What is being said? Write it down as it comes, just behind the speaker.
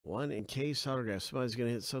One encased autograph. Somebody's going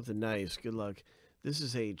to hit something nice. Good luck. This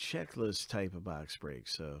is a checklist type of box break,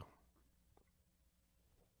 so.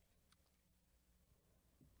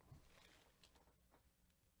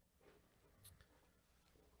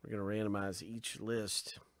 We're going to randomize each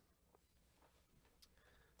list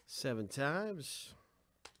 7 times.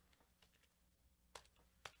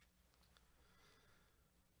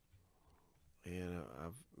 And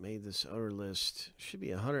I've made this other list. Should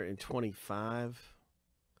be 125.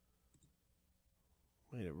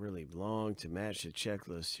 Made it really long to match the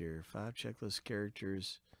checklist here. 5 checklist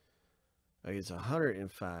characters. It's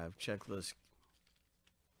 105 checklist.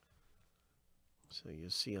 So you'll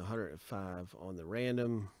see 105 on the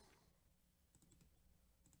random.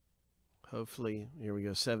 Hopefully, here we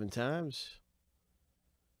go 7 times.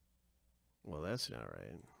 Well, that's not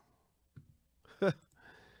right.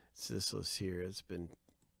 It's this list here. It's been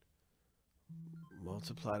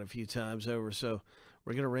multiplied a few times over. So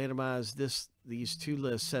we're going to randomize these 2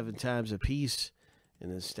 lists 7 times a piece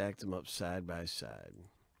and then stack them up side by side.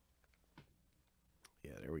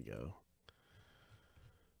 Yeah, there we go.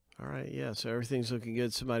 All right, yeah, so everything's looking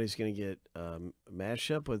good. Somebody's going to get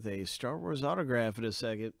matched up with a Star Wars autograph in a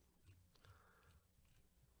second.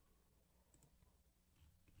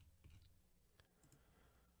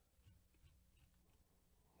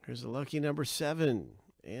 Here's the lucky number 7,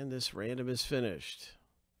 and this random is finished.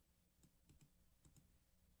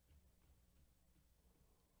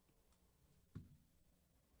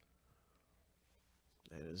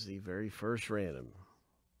 That is the very first random.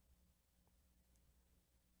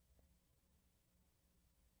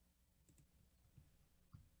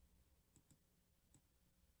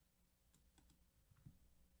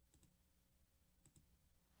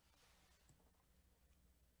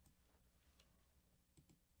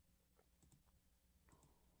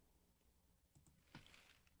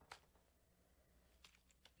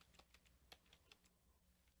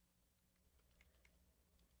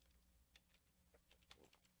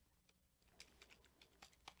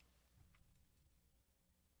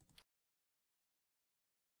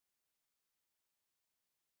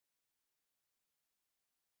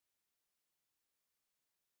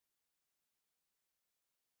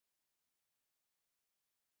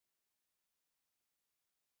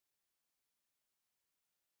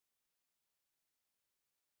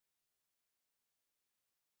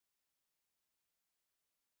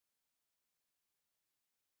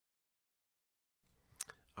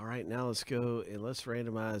 All right, now let's go and let's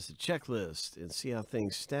randomize the checklist and see how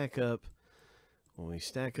things stack up. When we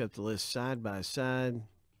stack up the list side by side,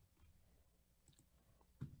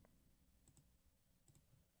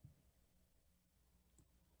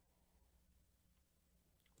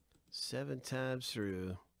 seven times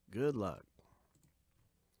through. Good luck.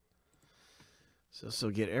 So this will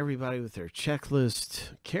get everybody with their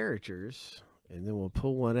checklist characters, and then we'll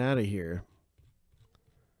pull one out of here.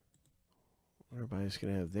 Everybody's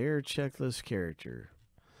going to have their checklist character.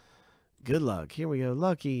 Good luck. Here we go.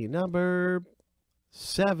 Lucky number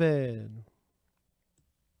 7.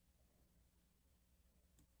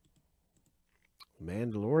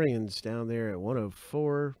 Mandalorian's down there at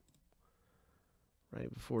 104.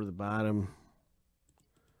 Right before the bottom.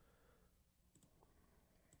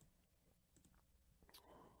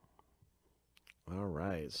 All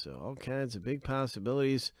right. So all kinds of big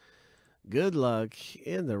possibilities. Good luck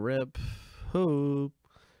in the rip. Hope.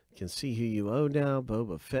 You can see who you owe now.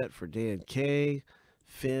 Boba Fett for Dan K.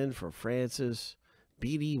 Finn for Francis.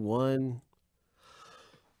 BD1.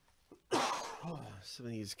 Some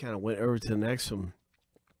of these kind of went over to the next one.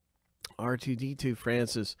 R2D2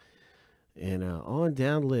 Francis. And on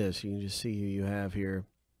down list, you can just see who you have here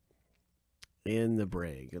in the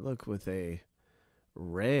break. Good luck with a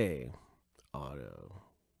Ray auto.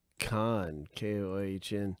 Khan,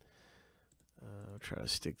 K-O-H-N. I'll try to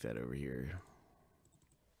stick that over here.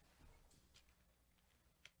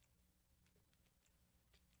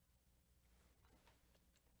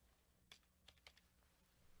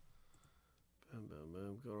 Boom, boom,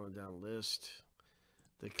 boom. Going on down the list.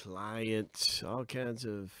 The client. All kinds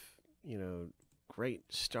of, great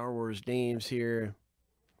Star Wars names here.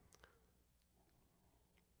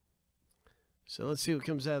 So let's see what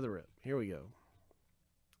comes out of the rip. Here we go.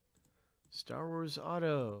 Star Wars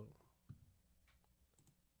auto.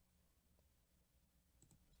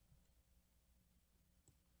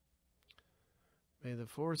 May the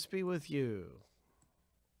force be with you.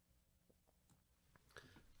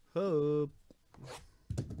 Hope.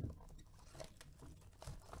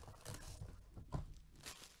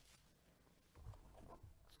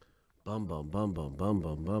 Bum, bum, bum, bum, bum,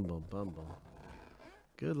 bum, bum, bum, bum, bum.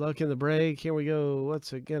 Good luck in the break. Here we go.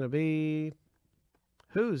 What's it going to be?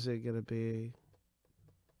 Who's it going to be?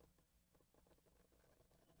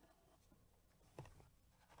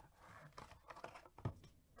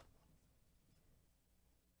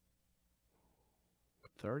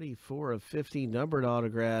 /34/50 numbered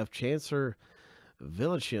autograph, Chancellor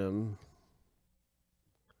Villachim.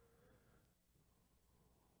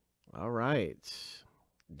 All right.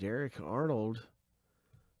 Derek Arnold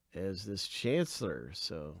as this Chancellor.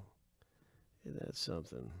 So, isn't that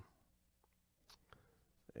something?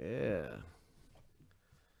 Yeah.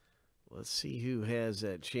 Let's see who has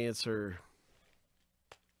that Chancellor.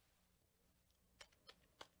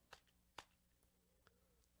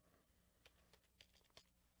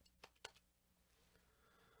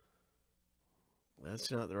 That's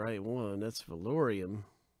not the right one. That's Valorium.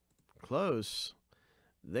 Close.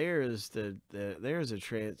 There's there's a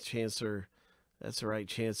Chancellor. That's the right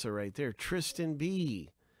Chancellor right there. Tristan B.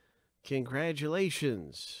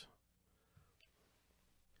 Congratulations.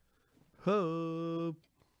 Hope.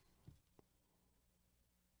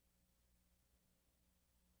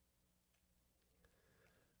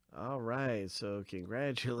 All right, so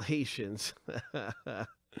congratulations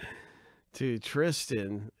to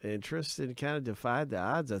Tristan. And Tristan kind of defied the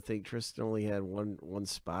odds. I think Tristan only had one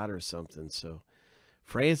spot or something. So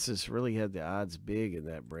Francis really had the odds big in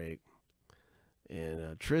that break.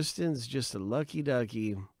 And Tristan's just a lucky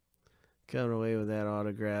ducky coming away with that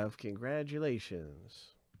autograph. Congratulations.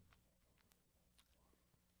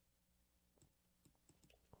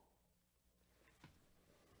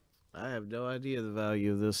 I have no idea the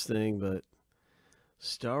value of this thing, but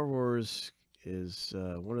Star Wars is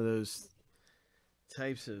one of those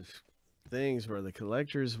types of things where the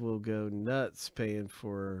collectors will go nuts paying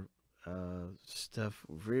for stuff,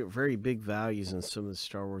 very, very big values in some of the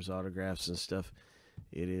Star Wars autographs and stuff.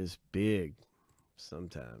 It is big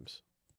sometimes.